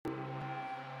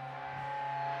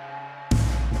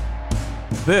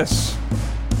This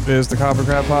is the Copper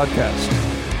Crab Podcast.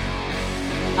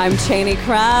 I'm Cheney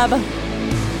Crab.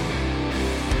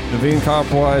 Naveen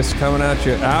Copperwise coming at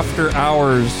you. After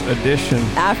Hours edition.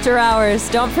 After Hours.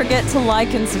 Don't forget to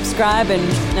like and subscribe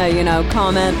and,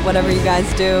 comment, whatever you guys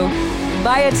do.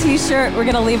 Buy a t-shirt. We're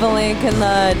going to leave a link in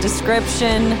the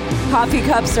description. Coffee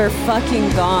cups are fucking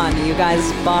gone. You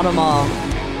guys bought them all.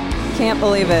 Can't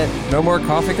believe it. No more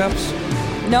coffee cups?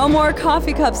 No more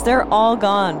coffee cups. They're all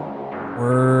gone.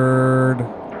 Word.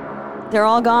 They're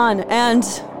all gone. And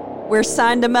we're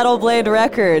signed to Metal Blade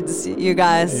Records, you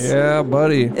guys. Yeah,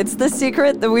 buddy. It's the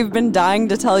secret that we've been dying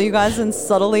to tell you guys and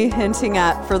subtly hinting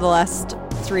at for the last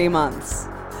 3 months.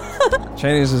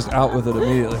 Cheney's just out with it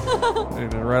immediately.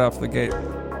 Right off the gate.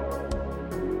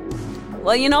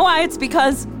 Well, you know why? It's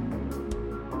because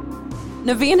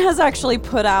Naveen has actually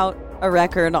put out a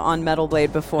record on Metal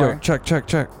Blade before. Yo,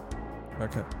 check.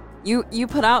 Okay. You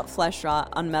put out Flesh Rot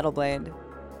on Metal Blade.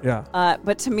 Yeah.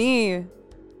 But to me,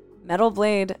 Metal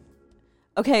Blade...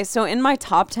 Okay, so in my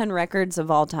top 10 records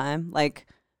of all time, like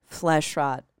Flesh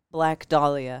Rot, Black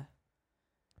Dahlia,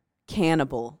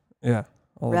 Cannibal, Yeah.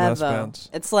 All the best Revo. bands.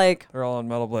 It's like... They're all on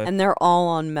Metal Blade. And they're all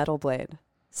on Metal Blade.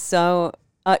 So,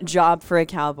 Job for a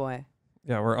Cowboy.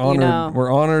 Yeah, we're honored. You know.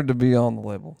 We're honored to be on the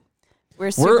label.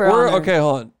 We're super honored. Okay,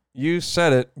 hold on. You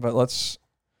said it, but let's...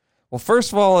 Well,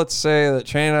 first of all, let's say that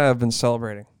Cheney and I have been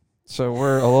celebrating. So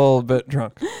we're a little bit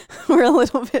drunk. We're a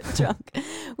little bit drunk.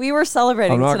 We were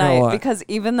celebrating I'm not gonna tonight lie. because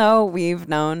even though we've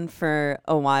known for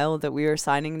a while that we were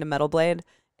signing to Metal Blade,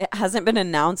 it hasn't been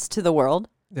announced to the world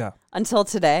Yeah. until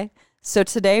today. So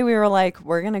today we were like,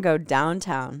 we're going to go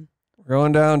downtown We're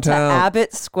going to downtown.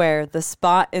 Abbott Square, the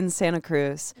spot in Santa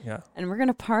Cruz, Yeah. and we're going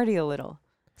to party a little.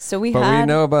 So we But had, we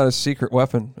know about a secret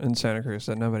weapon in Santa Cruz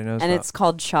that nobody knows and about. it's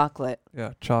called chocolate.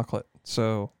 Yeah, chocolate.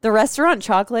 So, The restaurant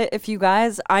Chocolate, if you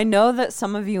guys, I know that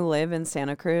some of you live in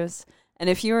Santa Cruz, and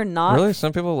if you are not, really?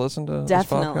 Some people listen to this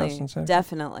podcast in Santa Cruz?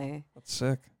 definitely. That's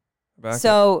sick. Back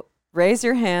So raise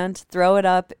your hand, throw it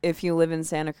up if you live in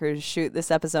Santa Cruz. Shoot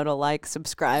this episode a like,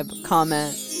 subscribe,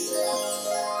 comment,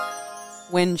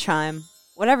 wind chime,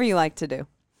 whatever you like to do.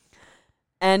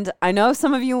 And I know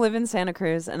some of you live in Santa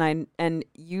Cruz, and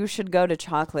you should go to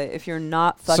Chocolate if you're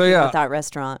not fucking yeah. with that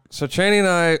restaurant. So Cheney and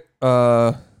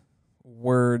I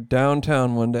were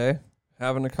downtown one day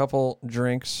having a couple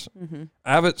drinks. Mm-hmm.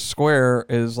 Abbott Square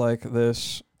is like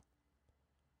this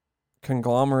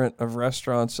conglomerate of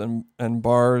restaurants and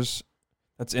bars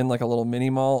that's in like a little mini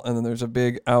mall, and then there's a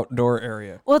big outdoor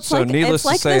area. Well, it's so like- needless it's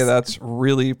like to say, this- that's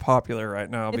really popular right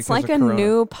now It's because like of a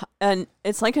Corona.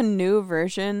 it's like a new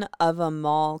version of a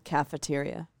mall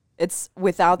cafeteria. It's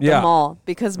without the Yeah. mall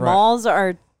because Right. malls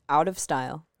are out of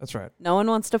style. That's right. No one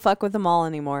wants to fuck with the mall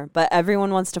anymore, but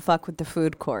everyone wants to fuck with the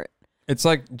food court. It's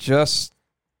like just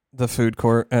the food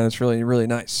court, and it's really, really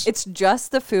nice. It's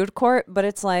just the food court, but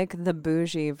it's like the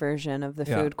bougie version of the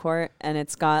Yeah. food court, and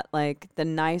it's got like the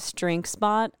nice drink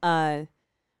spot.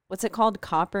 What's it called?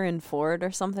 Copper and Ford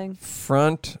or something?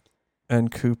 Front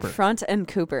and Cooper. Front and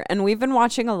Cooper. And we've been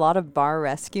watching a lot of Bar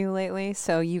Rescue lately,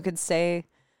 so you could say,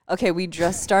 okay, we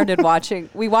just started watching.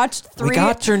 We watched three. We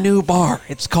got your new bar.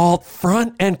 It's called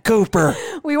Front and Cooper.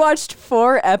 We watched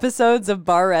 4 episodes of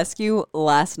Bar Rescue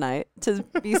last night, to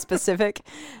be specific.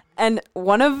 And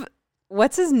one of,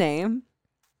 what's his name?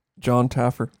 John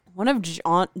Taffer. One of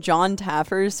John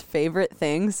Taffer's favorite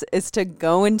things is to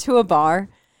go into a bar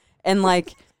and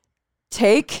like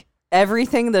take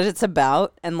everything that it's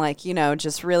about and like,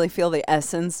 just really feel the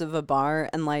essence of a bar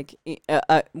and like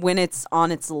when it's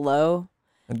on its low.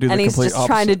 And do the And he's complete just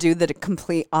trying to opposite. do the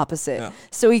complete opposite. Yeah.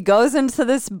 So he goes into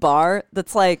this bar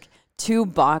that's like 2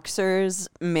 boxers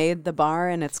made the bar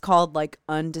and it's called like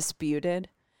Undisputed.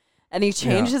 And he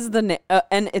changes the name,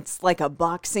 and it's like a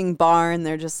boxing bar, and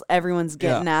they're just everyone's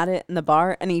getting at it in the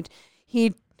bar. And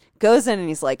he goes in and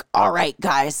he's like, "All right,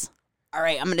 guys, all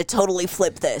right, I'm gonna totally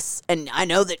flip this. And I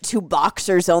know that 2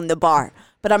 boxers own the bar,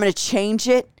 but I'm gonna change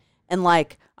it, and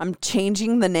like I'm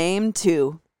changing the name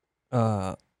to."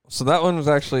 So that one was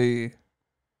actually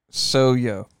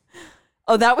So-Yo.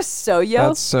 Oh, that was So-Yo.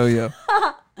 That's So-Yo.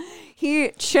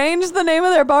 He changed the name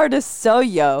of their bar to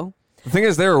So-Yo. The thing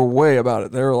is, they were way about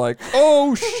it. They were like,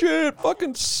 "Oh shit,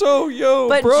 fucking So-Yo,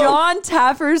 But bro." John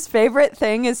Taffer's favorite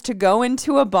thing is to go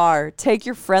into a bar, take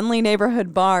your friendly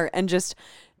neighborhood bar, and just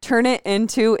turn it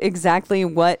into exactly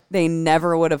what they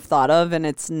never would have thought of, and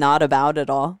it's not about at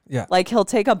all. Yeah. Like, he'll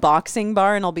take a boxing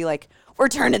bar, and he'll be like, "We're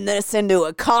turning this into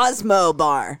a Cosmo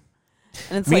bar."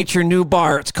 And it's Meet your new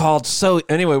bar. It's called So.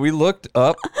 Anyway, we looked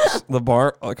up the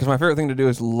bar because my favorite thing to do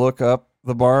is look up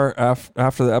the bar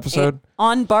after the episode.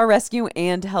 on Bar Rescue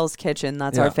and Hell's Kitchen.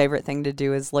 That's Yeah. our favorite thing to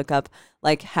do is look up,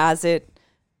 like, has it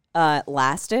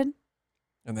lasted?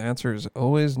 And the answer is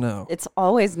always no. It's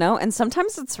always no. And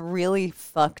sometimes it's really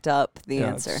fucked up, the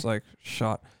answer. It's like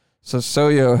shot. So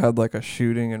Soyo had like a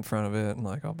shooting in front of it and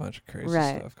like a bunch of crazy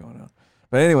stuff going on.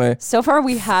 But anyway. So far,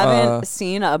 we haven't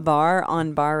seen a bar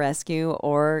on Bar Rescue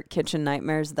or Kitchen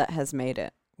Nightmares that has made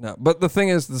it. No, but the thing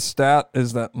is, the stat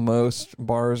is that most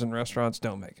bars and restaurants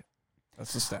don't make it.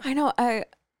 That's the stat. I know. I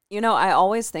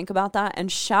always think about that.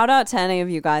 And shout out to any of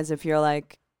you guys if you're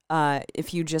like,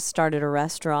 if you just started a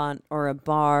restaurant or a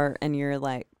bar and you're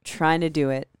like trying to do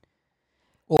it.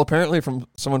 Well, apparently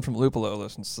someone from Lupolo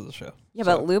listens to the show. Yeah,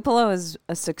 but Lupolo is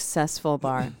a successful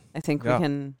bar. I think we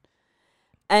can.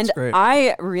 And great.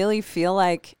 I really feel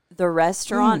like the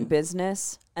restaurant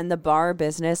business and the bar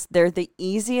business, they're the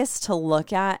easiest to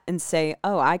look at and say,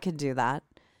 oh, I could do that.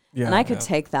 Yeah, and I could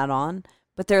take that on.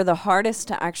 But they're the hardest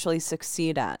to actually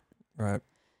succeed at. Right.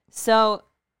 So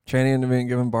Chaney and me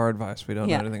giving bar advice. We don't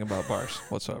know anything about bars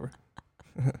whatsoever.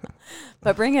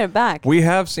 But bringing it back. We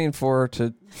have seen 4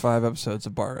 to 5 episodes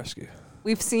of Bar Rescue.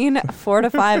 We've seen 4 to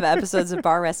 5 episodes of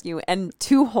Bar Rescue and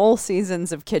 2 whole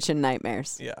seasons of Kitchen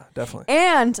Nightmares. Yeah, definitely.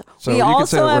 And so we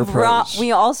also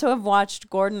have watched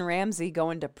Gordon Ramsay go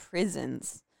into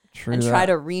prisons try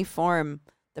to reform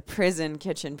the prison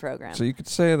kitchen program. So you could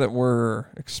say that we're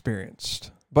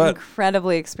experienced. But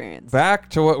incredibly experienced. Back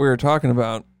to what we were talking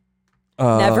about.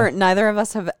 Neither of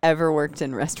us have ever worked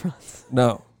in restaurants.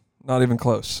 No, not even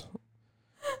close.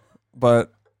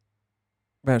 But,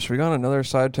 man, should we go on another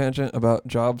side tangent about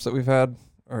jobs that we've had?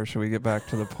 Or should we get back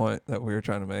to the point that we were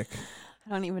trying to make? I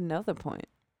don't even know the point.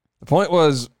 The point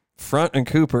was Front and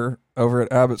Cooper over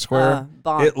at Abbott Square.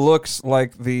 It looks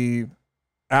like the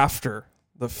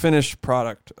finished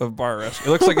product of Bar Rescue.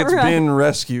 It looks like it's been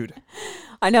rescued.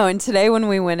 I know. And today when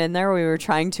we went in there, we were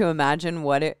trying to imagine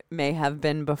what it may have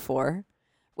been before,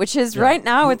 which is right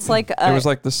now it's like it was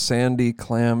like the sandy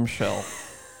clam shell.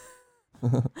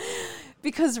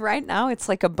 Because right now it's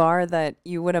like a bar that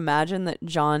you would imagine that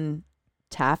John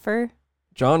Taffer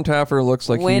looks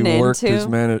like he worked his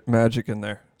magic in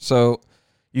there. So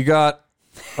you got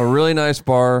a really nice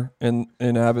bar in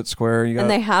Abbott Square. And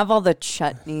they have all the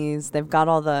chutneys. They've got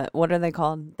all the, what are they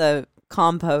called? The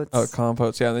compotes. Oh,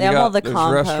 compotes. Yeah. They have all the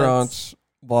compotes. Restaurants,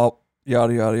 well,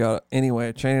 yada, yada, yada.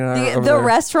 Anyway, Chaney and I the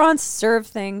restaurants serve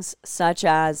things such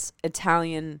as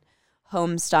Italian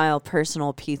home-style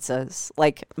personal pizzas,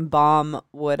 like bomb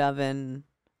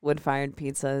wood-fired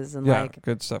pizzas. And like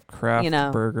good stuff.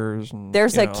 Craft burgers. And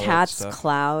there's a Cat's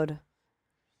Cloud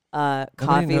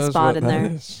coffee spot in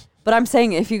there. But I'm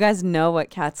saying, if you guys know what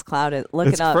Cat's Cloud is, look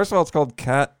it up. First of all, it's called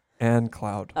Cat and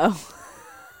Cloud. Oh.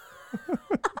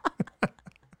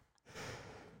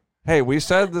 Hey, we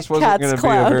said this wasn't going to be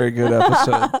a very good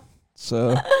episode.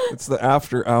 So it's the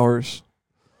after hours.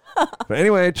 But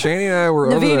anyway, Chaney and I were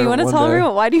over there. Naveen, you want to tell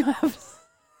everyone, why do you have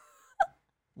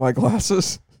my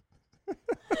glasses?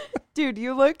 Dude,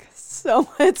 you look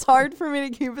it's hard for me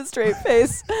to keep a straight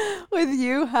face with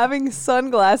you having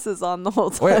sunglasses on the whole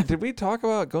time. Wait, did we talk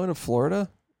about going to Florida?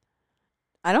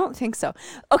 I don't think so.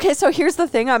 Okay, so here's the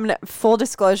thing. Full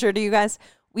disclosure to you guys.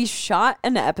 We shot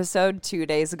an episode 2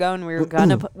 days ago, and we were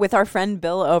gonna with our friend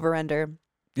Bill Overender.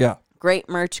 Yeah. Great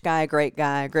merch guy, great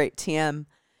TM.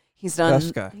 He's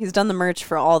done the merch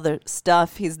for all the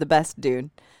stuff. He's the best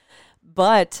dude.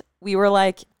 But we were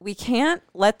like, we can't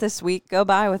let this week go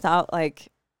by without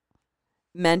like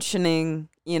mentioning,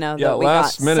 that we got signed.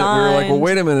 Last minute we were like, well,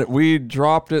 wait a minute, we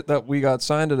dropped it that we got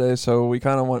signed today, so we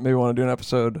kind of want to do an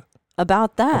episode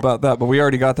about that. But we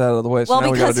already got that out of the way. So well,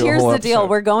 now because we here's the episode. deal: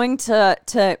 we're going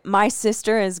to my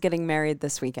sister is getting married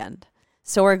this weekend,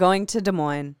 so we're going to Des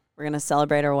Moines. We're gonna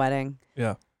celebrate her wedding.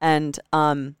 Yeah. And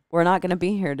we're not going to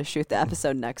be here to shoot the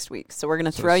episode next week. So we're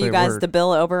going to throw you guys the Bill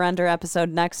Overender episode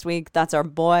next week. That's our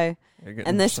boy.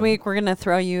 And this week we're going to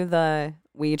throw you the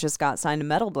We Just Got Signed to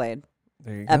Metal Blade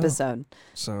episode.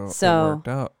 So it worked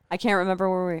out. I can't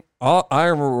remember where we I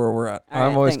remember where we're at. All I'm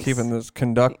right, always thanks. keeping this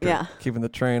conductor, keeping the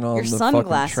train on your the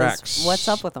sunglasses, fucking tracks. What's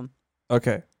up with them?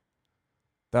 Okay.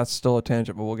 That's still a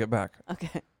tangent, but we'll get back.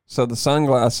 Okay. So the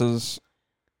sunglasses,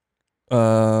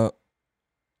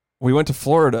 we went to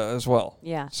Florida as well.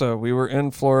 Yeah. So we were in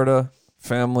Florida,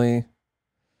 family.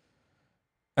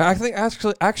 I think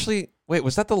actually, wait,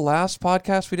 was that the last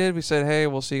podcast we did? We said, hey,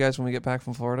 we'll see you guys when we get back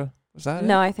from Florida. Was that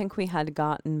No, it? I think we had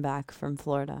gotten back from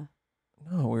Florida.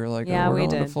 No, we were like, yeah, we're we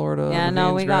going did. to Florida. Yeah,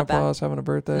 no, we got back. Grandpa's having a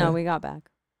birthday. No, we got back.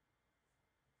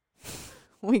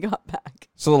 We got back.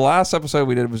 So the last episode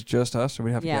we did was just us, or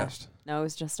we have a guest? No, it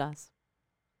was just us.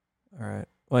 All right.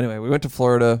 Well, anyway, we went to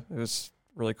Florida. It was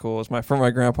really cool. It was for my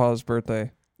grandpa's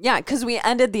birthday. Yeah, because we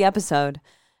ended the episode,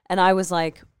 And I was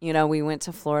like, we went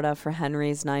to Florida for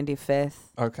Henry's 95th.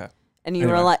 Okay. And you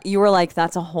were like,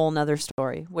 that's a whole nother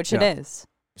story, which it is.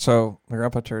 So my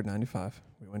grandpa turned 95.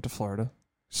 We went to Florida,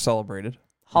 celebrated.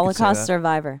 Holocaust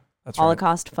survivor. That's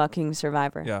Holocaust fucking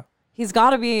survivor. Yeah. He's got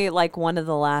to be like one of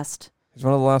the last. He's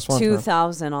one of the last ones.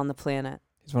 2,000 on the planet.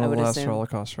 He's one of the last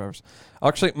Holocaust survivors.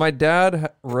 Actually, my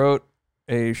dad wrote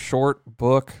a short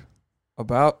book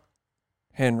about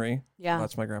Henry. Yeah.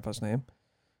 That's my grandpa's name.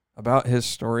 About his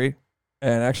story.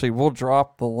 And actually, we'll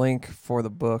drop the link for the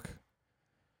book.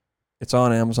 It's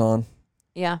on Amazon.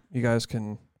 Yeah. You guys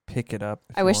can pick it up.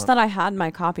 I wish that I had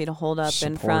my copy to hold up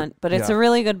in front, but it's a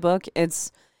really good book.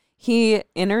 He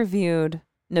interviewed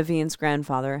Naveen's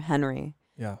grandfather, Henry.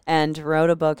 Yeah. And wrote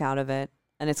a book out of it,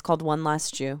 and it's called One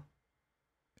Last Jew.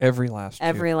 Every Last Jew.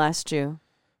 Every Last Jew.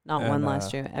 Not One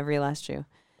Last Jew. Every Last Jew.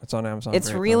 It's on Amazon.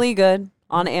 It's really good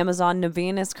on Amazon.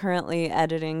 Naveen is currently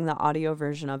editing the audio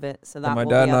version of it, so that and my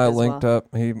dad and I linked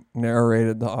up. He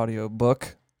narrated the audio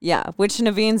book. Yeah, which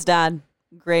Naveen's dad,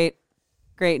 great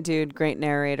dude, great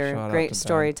narrator, great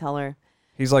storyteller.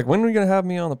 He's like, when are we going to have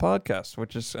me on the podcast?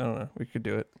 Which is, I don't know, we could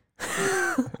do it.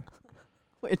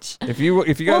 Which if you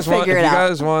guys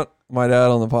want my dad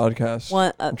on the podcast,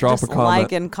 drop a comment.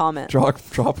 Like and comment.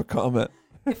 Drop a comment.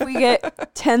 If we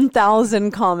get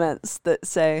 10,000 comments that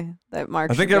say that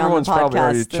Mark, I think everyone's probably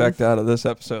already checked out of this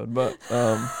episode, but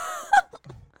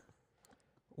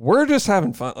we're just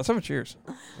having fun. Let's have a cheers.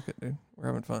 Look at, dude, we're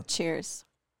having fun. Cheers,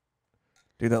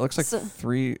 dude. That looks like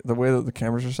three. The way that the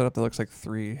cameras are set up, that looks like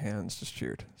 3 hands just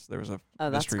cheered. So there was a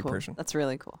mystery person. That's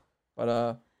really cool.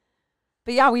 But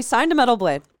yeah, we signed a Metal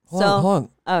Blade. Hold on.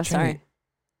 Oh, Jenny, sorry.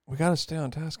 We got to stay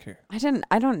on task here.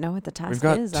 I don't know what the task is.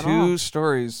 We've got 2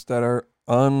 stories that are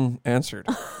unanswered.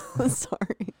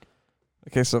 Sorry.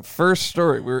 Okay, so first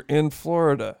story. We were in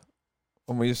Florida.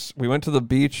 When we went to the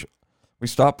beach, we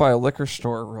stopped by a liquor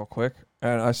store real quick,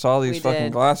 and I saw these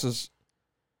fucking glasses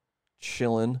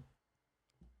chilling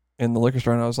in the liquor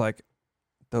store, and I was like,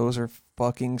 those are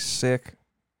fucking sick.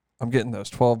 I'm getting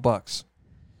those. $12.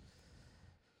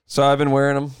 So I've been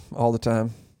wearing them all the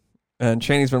time. And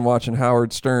Cheney's been watching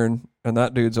Howard Stern, and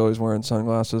that dude's always wearing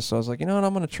sunglasses. So I was like, you know what?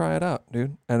 I'm going to try it out,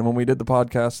 dude. And when we did the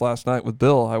podcast last night with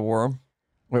Bill, I wore them.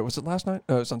 Wait, was it last night?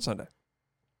 No, it was on Sunday.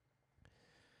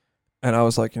 And I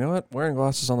was like, you know what? Wearing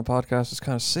glasses on the podcast is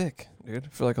kind of sick, dude. I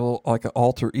feel like like an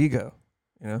alter ego,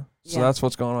 you know? So that's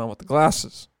what's going on with the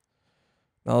glasses.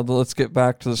 Now let's get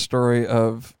back to the story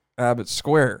of Abbott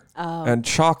Square and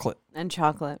chocolate.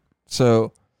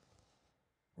 So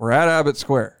we're at Abbott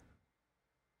Square.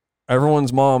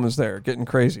 Everyone's mom is there getting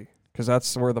crazy because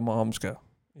that's where the moms go.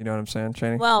 You know what I'm saying,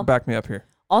 Cheney? Well, back me up here.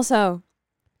 Also,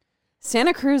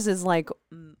 Santa Cruz is like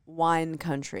wine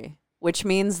country, which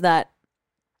means that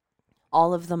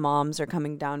all of the moms are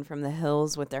coming down from the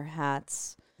hills with their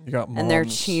hats and their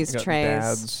cheese trays.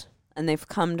 Dads. And they've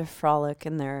come to frolic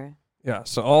in their... Yeah,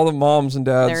 so all the moms and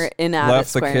dads they're in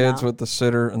left the kids now. with the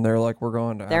sitter, and they're like, we're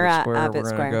going to Abbott Square.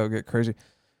 We're going to go get crazy.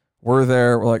 We're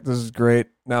there. We're like, this is great.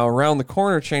 Now, around the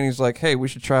corner, Cheney's like, hey, we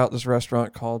should try out this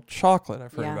restaurant called Chocolate.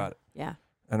 I've heard about it. Yeah.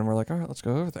 And we're like, all right, let's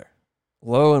go over there.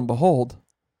 Lo and behold,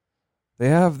 they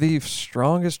have the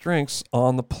strongest drinks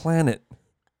on the planet.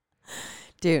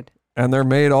 Dude. And they're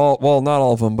made not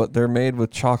all of them, but they're made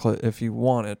with chocolate if you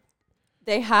want it.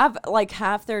 They have, like,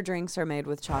 half their drinks are made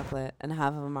with chocolate, and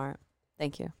half of them aren't.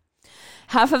 Thank you.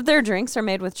 Half of their drinks are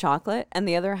made with chocolate, and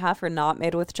the other half are not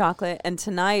made with chocolate. And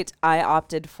tonight, I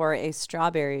opted for a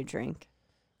strawberry drink.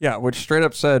 Yeah, which straight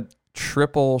up said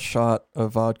triple shot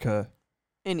of vodka.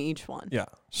 In each one. Yeah.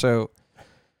 So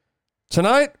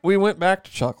tonight, we went back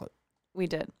to chocolate. We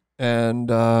did. And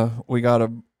we got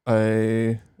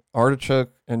a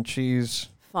artichoke and cheese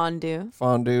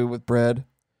fondue with bread.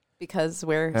 Because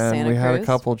we're and Santa Cruz. We had a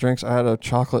couple drinks. I had a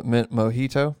chocolate mint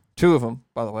mojito. 2 of them,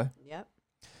 by the way. Yep.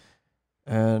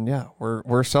 And yeah,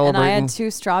 we're celebrating. And I had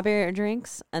 2 strawberry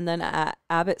drinks, and then at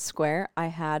Abbott Square, I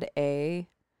had a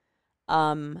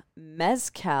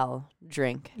mezcal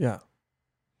drink. Yeah.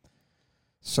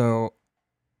 So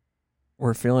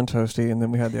we're feeling toasty, and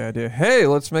then we had the idea, hey,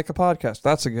 let's make a podcast.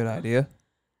 That's a good idea.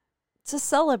 To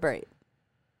celebrate.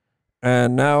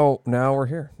 And now we're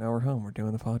here. Now we're home. We're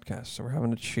doing the podcast. So we're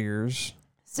having a cheers.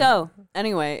 So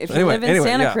anyway, if you live in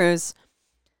Santa Cruz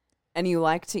and you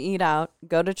like to eat out,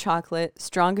 go to Chocolate.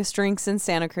 Strongest drinks in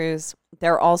Santa Cruz.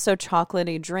 They're also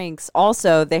chocolatey drinks.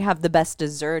 Also, they have the best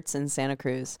desserts in Santa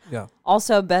Cruz. Yeah.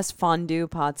 Also, best fondue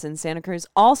pots in Santa Cruz.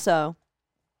 Also,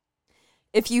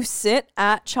 if you sit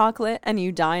at Chocolate and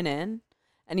you dine in,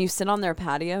 and you sit on their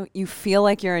patio, you feel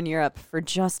like you're in Europe for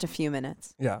just a few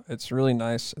minutes. Yeah, it's really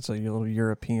nice. It's a little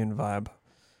European vibe.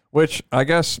 Which I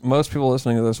guess most people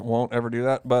listening to this won't ever do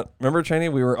that. But remember, Cheney,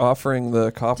 we were offering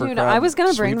the copper Dude, crab I was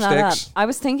gonna bring that up. sweepstakes? I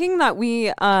was thinking that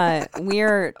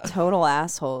we're total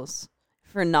assholes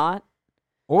for not.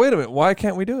 Well, wait a minute. Why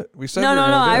can't we do it? We said No.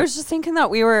 I I was just thinking that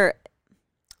we were.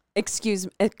 Excuse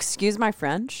my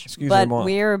French, Excuse but moi.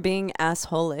 we're being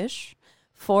asshole-ish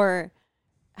for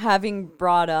having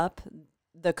brought up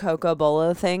the Coco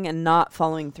Bolo thing and not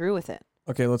following through with it.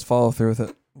 Okay, let's follow through with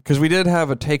it. Because we did have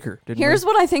a taker, didn't Here's we?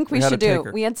 what I think we had should a do.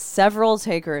 taker. We had several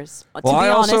takers. Well, to be I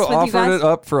honest also with you guys, offered it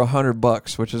up for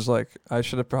 $100, which is like, I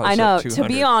should have probably I know. said To $200.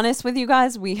 be honest with you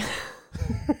guys, we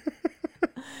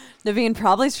Naveen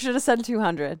probably should have said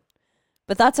 200,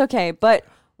 but that's okay. But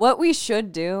what we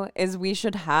should do is we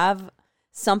should have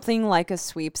something like a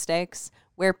sweepstakes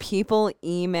where people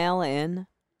email in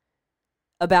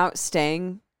about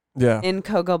staying Yeah. in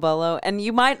Coco Bolo, and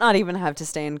you might not even have to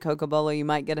stay in Coco Bolo. You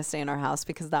might get to stay in our house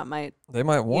because that might. They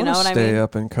might want know to what I stay mean?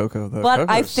 up in Coco, though. But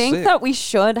I Coco's think sick. that we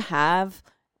should have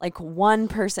like one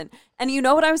person. And you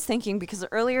know what I was thinking? Because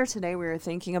earlier today we were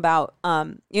thinking about,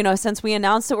 since we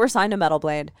announced that we're signed to Metal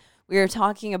Blade, we were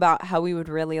talking about how we would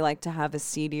really like to have a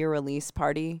CD release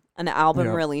party, an album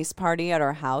Yeah. release party at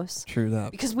our house. True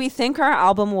that. Because we think our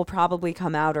album will probably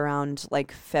come out around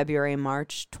like February,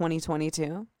 March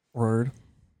 2022. Word.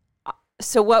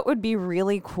 So what would be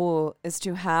really cool is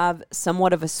to have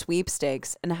somewhat of a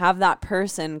sweepstakes and have that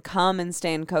person come and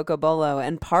stay in Coco Bolo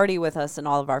and party with us and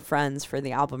all of our friends for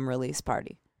the album release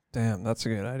party. Damn, that's a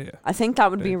good idea. I think that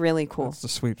would be Okay. really cool. That's the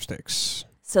sweepstakes.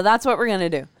 So that's what we're going to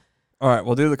do. All right,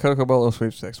 we'll do the Coco Bolo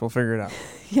sweepstakes. We'll figure it out.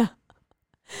 Yeah.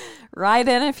 Write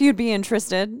in if you'd be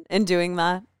interested in doing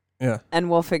that, Yeah, and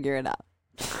we'll figure it out.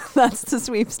 That's the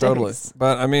sweepstakes. totally.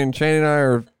 But I mean, Cheney and I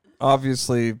are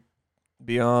obviously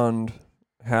beyond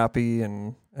happy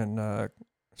and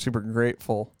super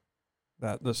grateful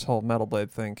that this whole Metal Blade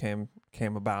thing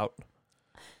came about.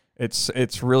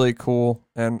 It's really cool,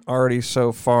 and already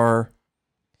so far,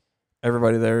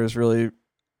 everybody there is really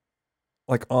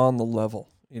like on the level.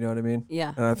 You know what I mean?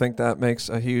 Yeah. And I think that makes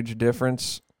a huge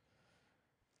difference.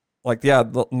 Like, yeah,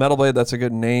 the Metal Blade, that's a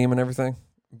good name and everything,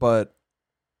 but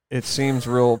it seems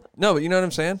real. No, but you know what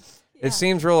I'm saying? Yeah. It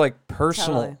seems real like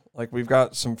personal. Totally. Like we've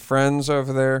got some friends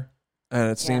over there,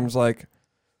 and it seems like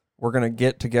we're gonna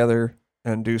get together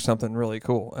and do something really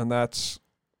cool. And that's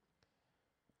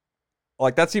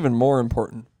even more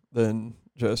important than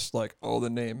just like, the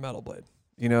name Metal Blade.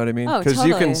 You know what I mean? Oh, Because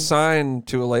you totally. can sign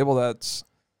to a label that's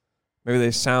maybe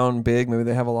they sound big, maybe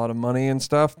they have a lot of money and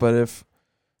stuff, but if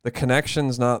the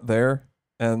connection's not there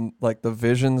and like the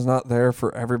vision's not there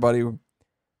for everybody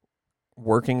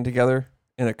working together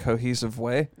in a cohesive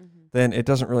way, then it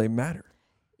doesn't really matter.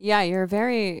 Yeah, you're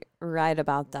very right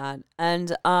about that.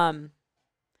 And,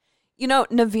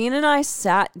 Naveen and I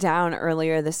sat down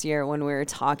earlier this year when we were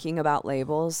talking about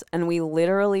labels, and we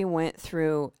literally went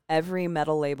through every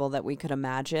metal label that we could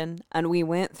imagine, and we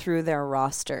went through their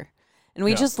roster. And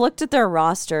we just looked at their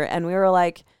roster, and we were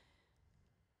like,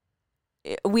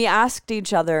 we asked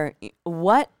each other,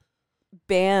 what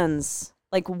bands,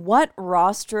 like what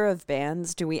roster of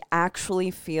bands do we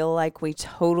actually feel like we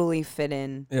totally fit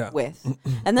in with?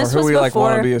 And this or who was we before, like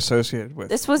want to be associated with.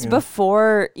 this was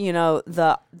before,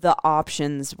 the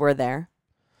options were there.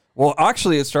 Well,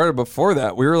 actually, it started before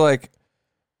that.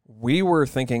 We were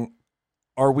thinking,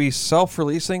 are we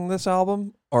self-releasing this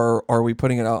album or are we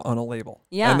putting it out on a label?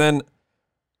 Yeah. And then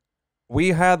we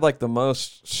had like the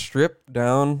most stripped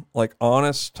down, like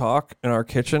honest talk in our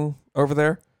kitchen over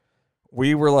there.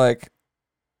 We were like,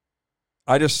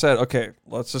 I just said, okay,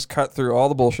 let's just cut through all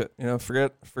the bullshit.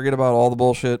 Forget about all the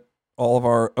bullshit, all of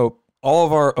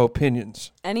our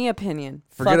opinions. Any opinion.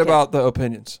 Forget about the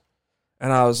opinions.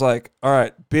 And I was like, all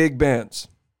right, big bands.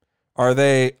 Are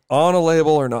they on a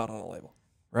label or not on a label?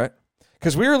 Right?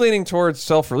 Because we were leaning towards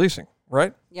self-releasing,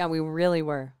 right? Yeah, we really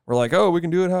were. We're like, we can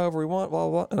do it however we want, blah,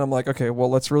 blah, blah. And I'm like, okay, well,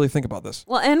 let's really think about this.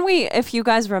 Well, and if you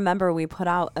guys remember, we put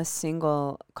out a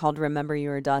single called Remember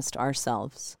Your Dust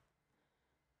ourselves.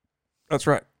 That's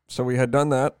right. So we had done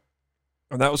that,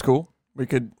 and that was cool. We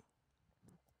could,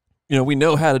 we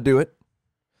know how to do it.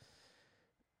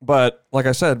 But like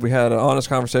I said, we had an honest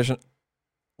conversation.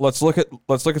 Let's look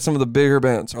at some of the bigger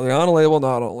bands. Are they on a label?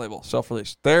 Not on a label.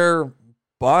 Self-release. They're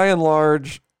by and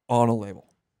large on a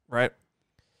label, right?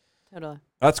 Totally.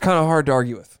 That's kind of hard to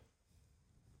argue with.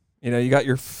 You got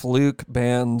your fluke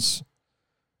bands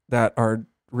that are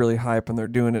really hype and they're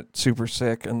doing it super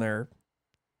sick and they're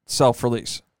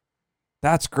self-release.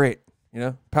 That's great.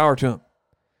 Power to them.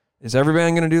 Is every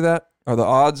band going to do that? Are the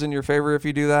odds in your favor if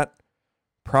you do that?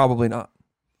 Probably not.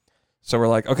 So we're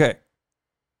like, okay,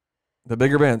 the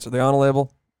bigger bands, are they on a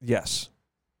label? Yes.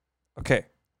 Okay.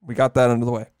 We got that under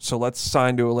the way. So let's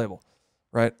sign to a label,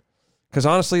 right? Because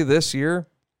honestly, this year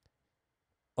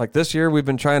we've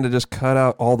been trying to just cut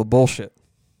out all the bullshit.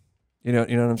 You know what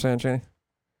I'm saying, Shani?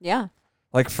 Yeah.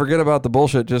 Like, forget about the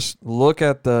bullshit. Just look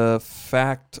at the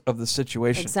fact of the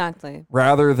situation. Exactly.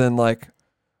 Rather than like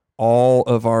all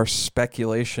of our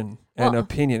speculation and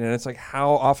opinion. And it's like,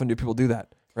 how often do people do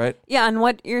that, right? Yeah, and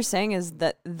what you're saying is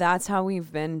that's how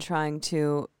we've been trying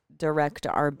to direct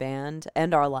our band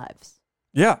and our lives.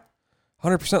 Yeah,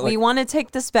 100%. We want to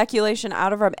take the speculation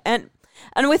out of our and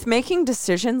with making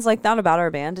decisions like that about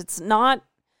our band, it's not.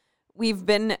 We've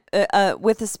been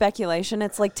with the speculation.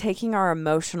 It's like taking our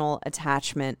emotional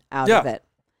attachment out of it,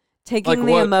 taking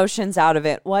the emotions out of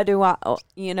it. What do I,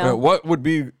 what would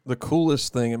be the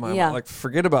coolest thing in my mind? Like,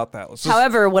 forget about that.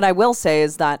 However, what I will say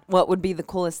is that what would be the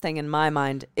coolest thing in my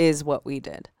mind is what we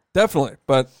did. Definitely,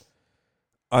 but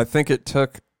I think it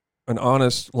took an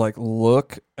honest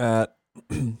look at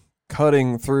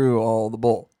cutting through all the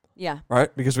bull. Yeah.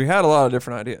 Right? Because we had a lot of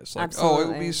different ideas. Like, absolutely. It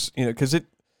would be, because it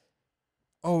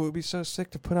would be so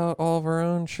sick to put out all of our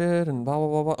own shit and blah, blah,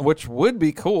 blah, blah, which would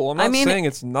be cool. I'm not saying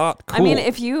it's not cool. I mean,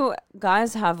 if you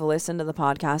guys have listened to the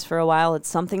podcast for a while, it's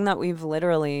something that we've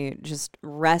literally just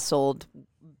wrestled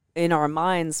in our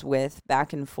minds with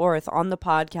back and forth on the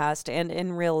podcast and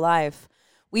in real life.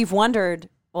 We've wondered,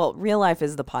 well, real life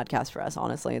is the podcast for us,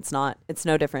 honestly. It's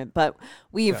no different, but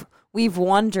we've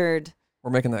wondered.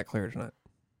 We're making that clear tonight.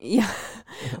 Yeah.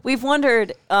 We've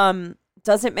wondered,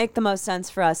 does it make the most sense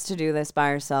for us to do this by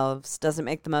ourselves? Does it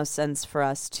make the most sense for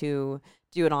us to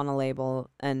do it on a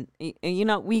label? And,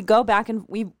 we go back and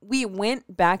we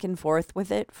went back and forth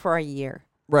with it for a year.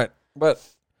 Right. But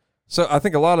so I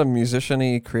think a lot of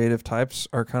musician-y creative types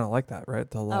are kind of like that, right?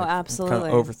 They'll absolutely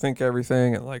kind of overthink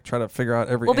everything and try to figure out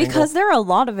every angle. Because there are a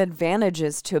lot of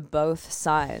advantages to both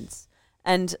sides.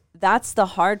 And that's the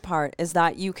hard part, is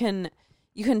that you can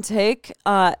take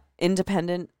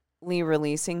independently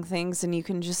releasing things and you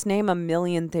can just name a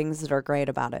million things that are great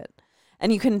about it.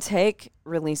 And you can take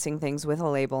releasing things with a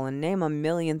label and name a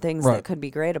million things that could be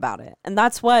great about it. And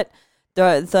that's what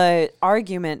the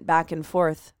argument back and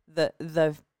forth,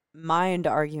 the mind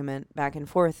argument back and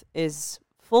forth is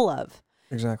full of.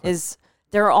 Exactly.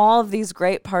 There are all of these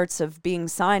great parts of being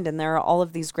signed and there are all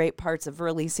of these great parts of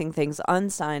releasing things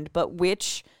unsigned, but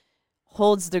which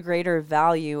holds the greater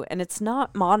value? And it's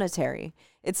not monetary.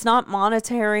 It's not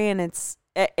monetary, and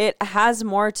it has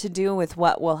more to do with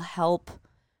what will help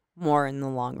more in the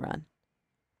long run.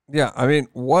 Yeah, I mean,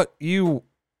 the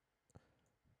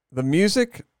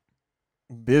music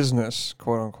business,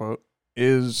 quote unquote,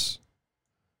 is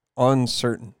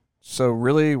uncertain. So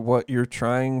really what you're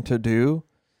trying to do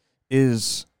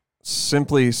is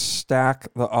simply stack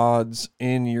the odds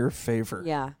in your favor.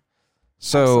 Yeah.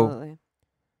 So absolutely.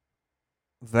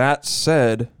 That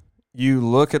said, you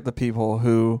look at the people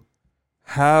who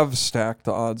have stacked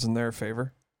the odds in their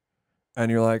favor and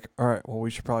you're like, all right, well,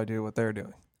 we should probably do what they're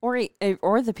doing. Or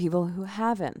the people who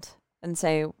haven't and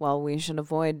say, well, we should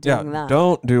avoid doing that.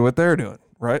 Don't do what they're doing,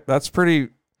 right? It's pretty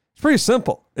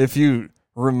simple. If you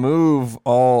remove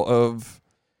all of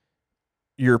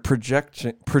your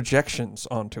projections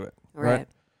onto it, right?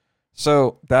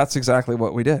 So that's exactly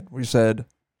what we did. We said,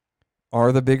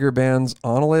 are the bigger bands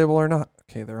on a label or not?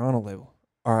 Okay, they're on a label.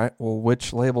 All right, well,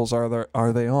 which labels are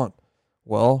they on?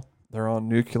 Well, they're on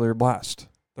Nuclear Blast.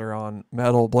 They're on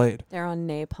Metal Blade. They're on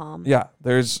Napalm. Yeah,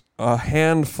 there's a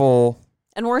handful.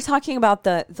 And we're talking about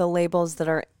the labels that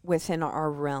are within our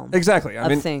realm. Exactly. I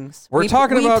mean, things. We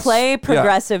play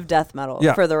progressive death metal,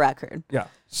 for the record. Yeah.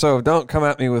 So don't come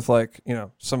at me with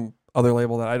some other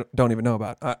label that I don't even know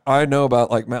about. I know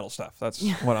about metal stuff. That's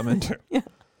what I'm into. Yeah.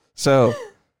 So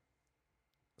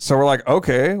we're like,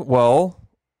 okay, well,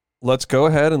 let's go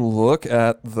ahead and look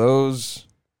at those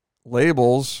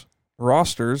labels,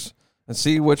 rosters, and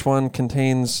see which one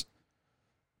contains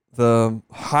the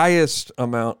highest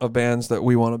amount of bands that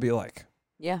we want to be like.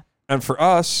 Yeah. And for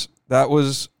us, that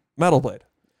was Metal Blade.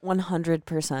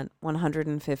 100%,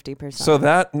 150%. So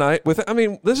that night,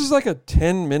 this is like a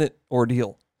 10-minute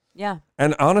ordeal. Yeah.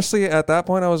 And honestly, at that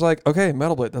point, I was like, okay,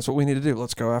 Metal Blade, that's what we need to do.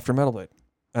 Let's go after Metal Blade.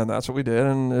 And that's what we did,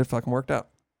 and it fucking worked out.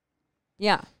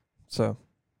 Yeah. So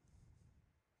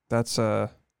that's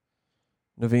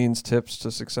Naveen's tips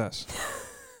to success.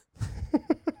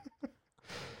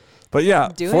 But yeah,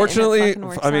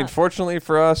 fortunately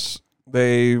for us,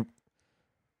 they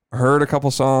heard a couple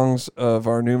songs of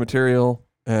our new material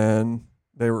and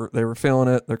they were feeling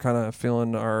it. They're kind of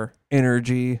feeling our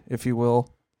energy, if you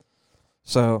will.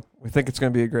 So we think it's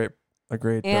going to be a great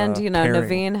and pairing.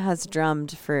 Naveen has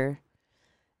drummed for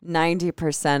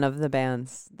 90% of the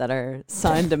bands that are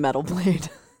signed to Metal Blade.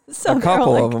 So a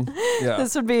couple of them. Yeah.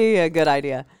 This would be a good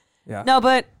idea. Yeah. No,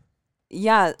 but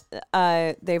yeah,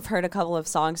 they've heard a couple of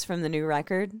songs from the new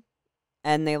record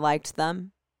and they liked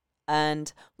them.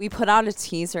 And we put out a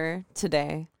teaser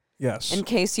today. Yes. In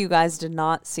case you guys did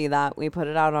not see that, we put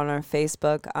it out on our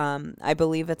Facebook. I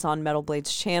believe it's on Metal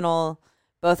Blade's channel,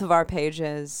 both of our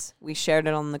pages. We shared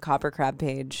it on the Copper Crab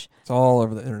page. It's all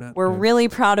over the internet. We're really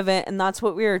proud of it, and that's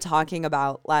what we were talking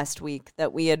about last week,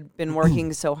 that we had been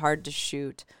working so hard to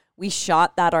shoot. We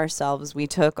shot that ourselves. We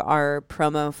took our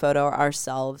promo photo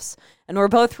ourselves, and we're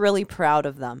both really proud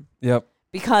of them. Yep.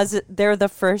 Because they're the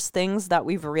first things that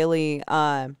we've really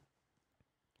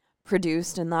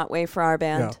produced in that way for our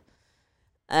band. Yeah.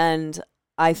 And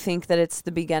I think that it's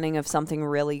the beginning of something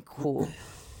really cool.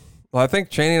 Well, I think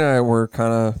Cheney and I were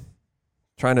kind of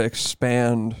trying to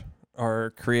expand our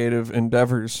creative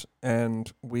endeavors,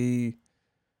 and we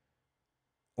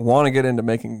want to get into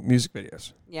making music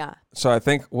videos. Yeah. So I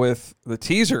think with the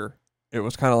teaser, it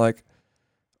was kind of like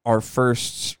our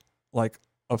first like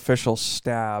official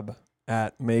stab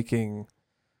at making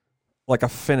like a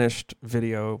finished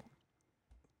video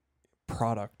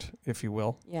product, if you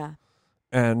will. Yeah.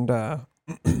 And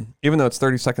even though it's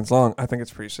 30 seconds long, I think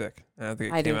it's pretty sick. And I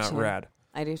think it came out rad.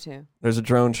 I do too. There's a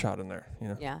drone shot in there. You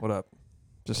know, yeah. What up?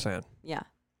 Just saying. Yeah.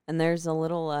 And there's a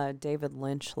little David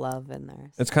Lynch love in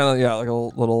there. It's kind of, yeah, like a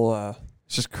little,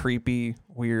 it's just creepy,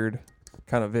 weird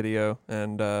kind of video.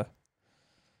 And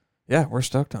yeah, we're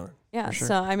stoked on it. Yeah. Sure.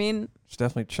 So, I mean, just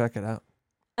definitely check it out.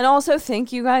 And also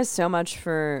thank you guys so much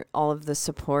for all of the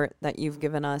support that you've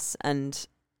given us, and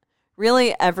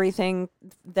really everything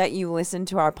that you listen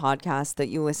to our podcast, that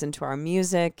you listen to our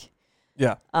music.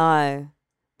 Yeah.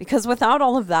 Because without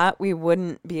all of that, we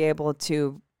wouldn't be able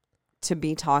to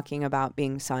be talking about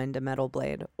being signed to Metal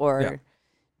Blade or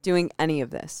doing any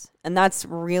of this. And that's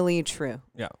really true.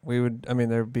 Yeah.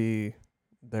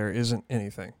 There isn't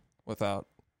anything without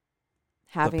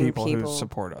having the people who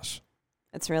support us.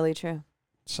 It's really true.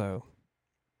 So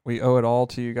we owe it all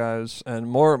to you guys, and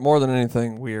more than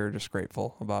anything, we are just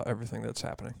grateful about everything that's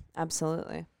happening.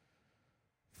 Absolutely.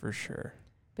 For sure.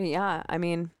 But yeah, I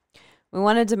mean, we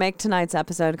wanted to make tonight's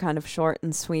episode kind of short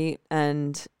and sweet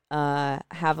and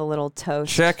have a little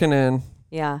toast. Checking in.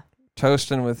 Yeah.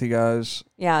 Toasting with you guys.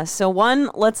 Yeah, so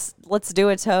let's do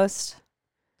a toast.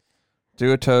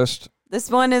 Do a toast. This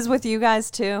one is with you guys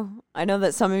too. I know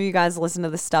that some of you guys listen to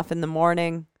this stuff in the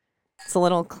morning. It's a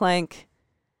little clank.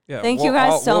 Yeah, Thank you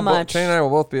guys so much. Shane and I will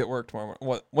both be at work tomorrow.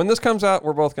 When this comes out,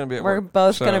 we're both going to be at work. We're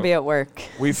both going to be at work.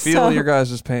 We feel your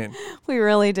guys' pain. We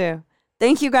really do.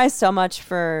 Thank you guys so much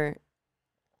for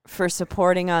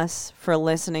supporting us, for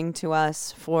listening to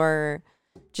us, for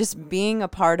just being a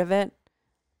part of it.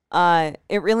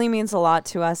 It really means a lot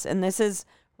to us, and this is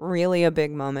really a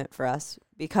big moment for us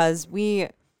because we've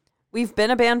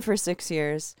been a band for 6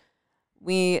 years.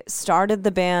 We started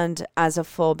the band as a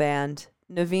full band.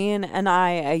 Naveen and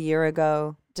I, a year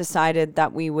ago, decided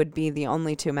that we would be the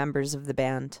only two members of the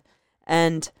band.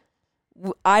 And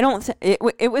I don't think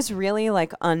it was really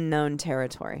like unknown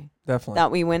territory. Definitely.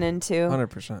 That we went into.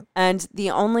 100%. And the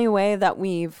only way that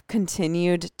we've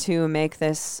continued to make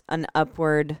this an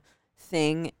upward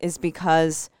thing is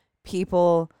because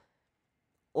people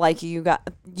like you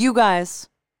guys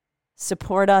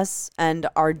support us and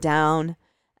are down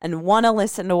and want to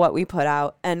listen to what we put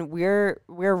out, and we're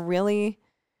really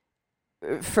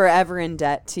forever in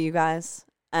debt to you guys,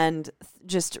 and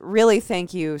just really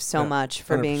thank you so much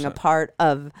for 100%. being a part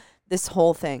of this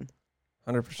whole thing.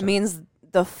 100%. It means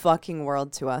the fucking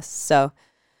world to us. So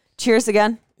cheers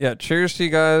again. Yeah, cheers to you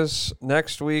guys.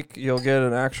 Next week you'll get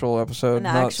an actual episode,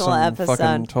 not some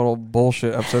fucking total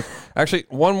bullshit episode. Actually,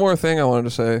 one more thing I wanted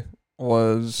to say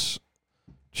was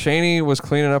Cheney was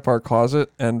cleaning up our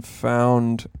closet and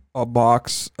found a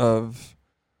box of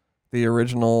the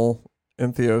original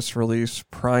Entheos release,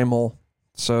 Primal.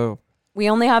 So we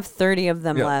only have 30 of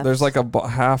them left. There's like a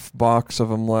half box of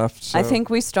them left. So. I think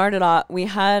we started off, we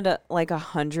had like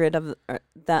 100 of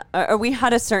that, or we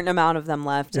had a certain amount of them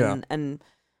left, and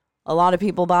a lot of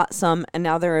people bought some, and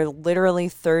now there are literally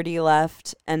 30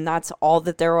 left, and that's all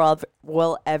that there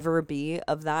will ever be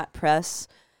of that press.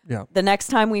 Yeah. The next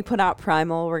time we put out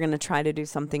Primal, we're going to try to do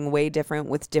something way different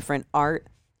with different art.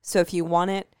 So if you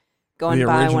want it, go and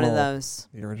buy one of those.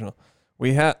 The original.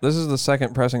 This is the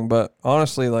second pressing, but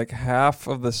honestly, like half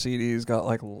of the CDs got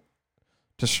like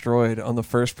destroyed on the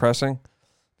first pressing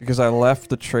because I left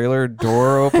the trailer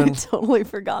door open. I totally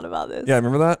forgot about this. Yeah,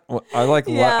 remember that?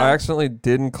 I accidentally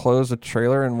didn't close the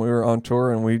trailer, and we were on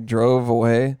tour, and we drove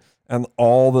away, and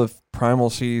all the Primal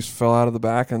CDs fell out of the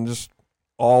back and just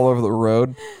all over the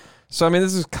road. So I mean,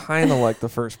 this is kind of like the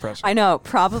first pressing. I know,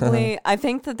 probably. I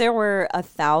think that there were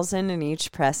 1,000 in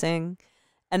each pressing,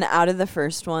 and out of the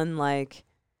first one, like,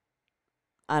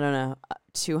 I don't know,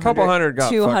 200, couple hundred got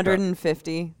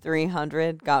 250,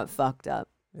 300 got fucked up.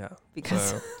 Yeah,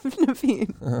 because of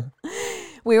Naveen.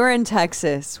 We were in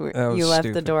Texas. You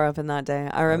left the door open that day.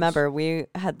 I remember we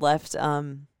had left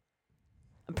a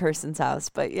person's house,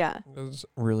 but yeah, it was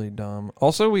really dumb.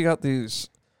 Also, we got these.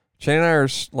 Shane and I are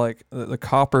like the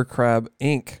Copper Crab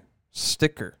ink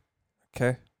sticker.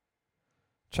 Okay,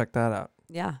 check that out.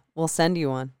 Yeah, we'll send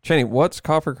you one. Shane, what's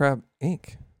Copper Crab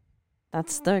ink?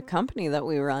 That's the company that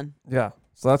we run. Yeah,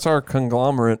 so that's our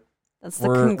conglomerate. That's the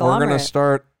conglomerate. We're gonna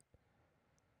start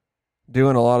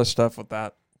doing a lot of stuff with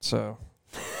that. So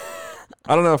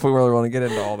I don't know if we really want to get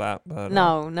into all that, but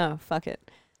no, fuck it.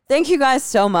 Thank you guys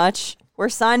so much. We're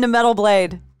signed to Metal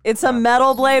Blade. It's a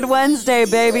Metal Blade Wednesday,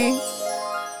 baby.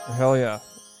 Hell yeah.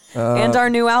 And our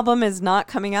new album is not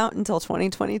coming out until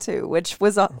 2022, which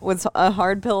was a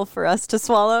hard pill for us to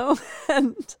swallow.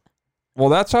 Well,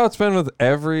 that's how it's been with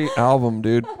every album,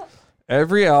 dude.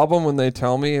 Every album, when they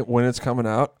tell me when it's coming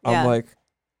out, I'm like,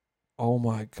 oh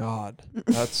my God,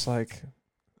 that's like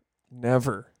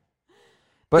never.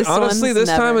 But honestly, this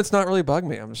time it's not really bugged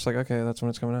me. I'm just like, okay, that's when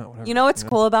it's coming out. Whatever. You know what's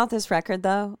cool about this record,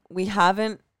 though? We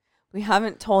haven't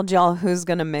told y'all who's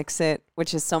gonna mix it,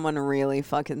 which is someone really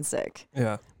fucking sick.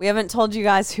 Yeah. We haven't told you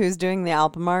guys who's doing the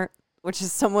album art, which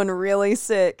is someone really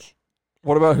sick.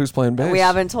 What about who's playing bass? We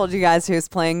haven't told you guys who's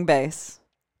playing bass,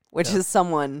 which is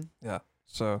someone. Yeah.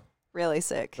 So. Really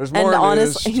sick. There's more and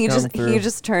honestly, he through.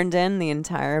 just turned in the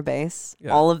entire bass,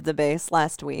 all of the bass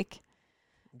last week.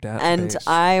 And bass.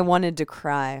 I wanted to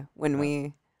cry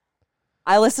when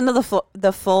I listened to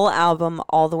the full album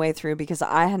all the way through because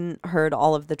I hadn't heard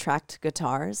all of the tracked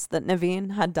guitars that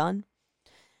Naveen had done.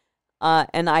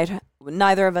 And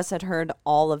neither of us had heard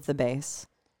all of the bass.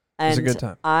 And it was a good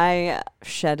time. I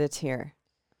shed a tear.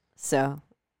 So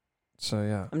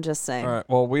yeah, I'm just saying. All right.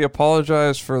 Well, we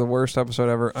apologize for the worst episode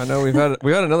ever. I know we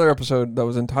had another episode that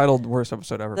was entitled "Worst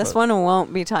Episode Ever." This one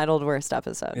won't be titled "Worst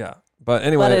Episode." Yeah, but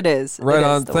anyway, but it is right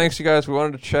on. Thanks, you guys. We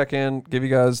wanted to check in, give you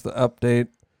guys the update,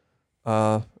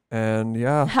 and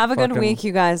yeah, have a good week,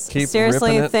 you guys.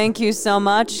 Seriously, thank you so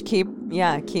much. Keep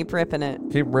ripping it.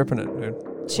 Keep ripping it,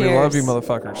 dude. Cheers. We love you,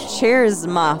 motherfuckers. Cheers,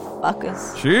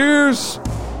 motherfuckers. Cheers.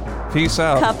 Peace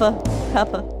out.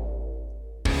 Cuppa.